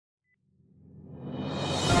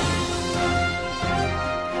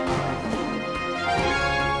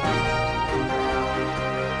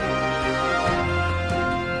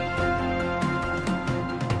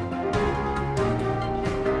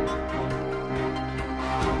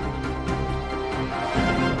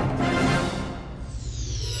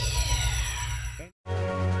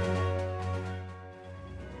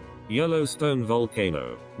Yellowstone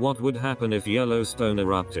volcano. What would happen if Yellowstone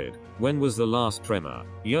erupted? When was the last tremor?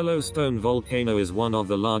 Yellowstone volcano is one of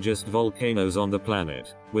the largest volcanoes on the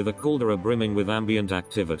planet, with a caldera brimming with ambient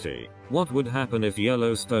activity. What would happen if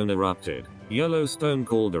Yellowstone erupted? Yellowstone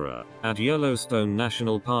caldera, at Yellowstone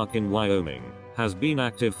National Park in Wyoming, has been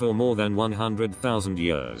active for more than 100,000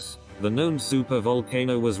 years. The known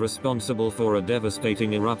supervolcano was responsible for a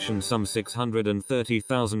devastating eruption some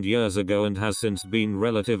 630,000 years ago and has since been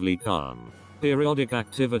relatively calm. Periodic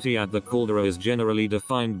activity at the caldera is generally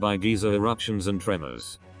defined by geyser eruptions and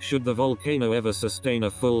tremors. Should the volcano ever sustain a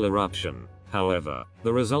full eruption, however,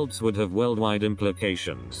 the results would have worldwide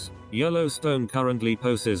implications. Yellowstone currently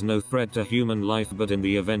poses no threat to human life, but in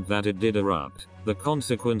the event that it did erupt, the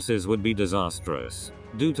consequences would be disastrous.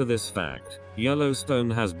 Due to this fact, Yellowstone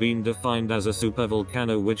has been defined as a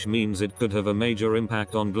supervolcano, which means it could have a major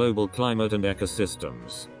impact on global climate and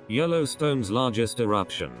ecosystems. Yellowstone's largest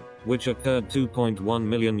eruption, which occurred 2.1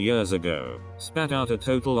 million years ago, spat out a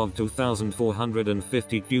total of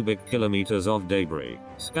 2,450 cubic kilometers of debris,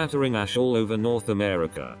 scattering ash all over North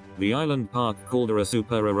America. The Island Park caldera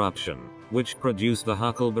super eruption, which produced the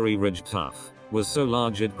Huckleberry Ridge Tuff, was so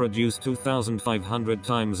large it produced 2,500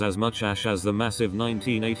 times as much ash as the massive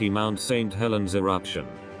 1980 Mount St. Helens eruption.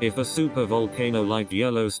 If a supervolcano like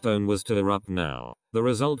Yellowstone was to erupt now, the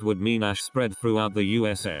result would mean ash spread throughout the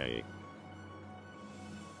USA.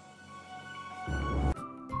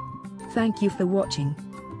 Thank you for watching.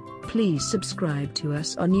 Please subscribe to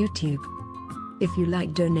us on YouTube. If you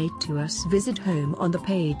like, donate to us, visit home on the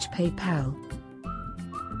page PayPal.